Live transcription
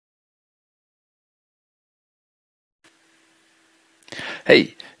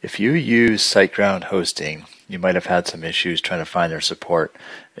Hey, if you use SiteGround hosting, you might have had some issues trying to find their support.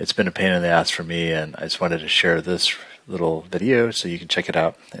 It's been a pain in the ass for me, and I just wanted to share this little video so you can check it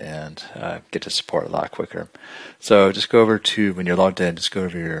out and get to support a lot quicker. So just go over to, when you're logged in, just go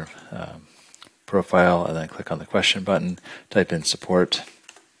over your profile and then click on the question button, type in support.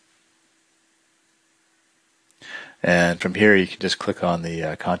 And from here you can just click on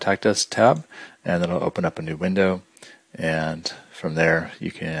the Contact Us tab, and it'll open up a new window. And from there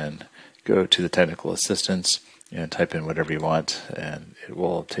you can go to the technical assistance and type in whatever you want, and it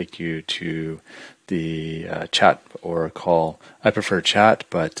will take you to the chat or call. I prefer chat,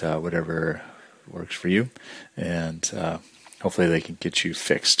 but whatever works for you, and hopefully they can get you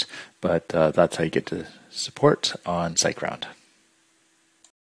fixed. But that's how you get to support on SiteGround.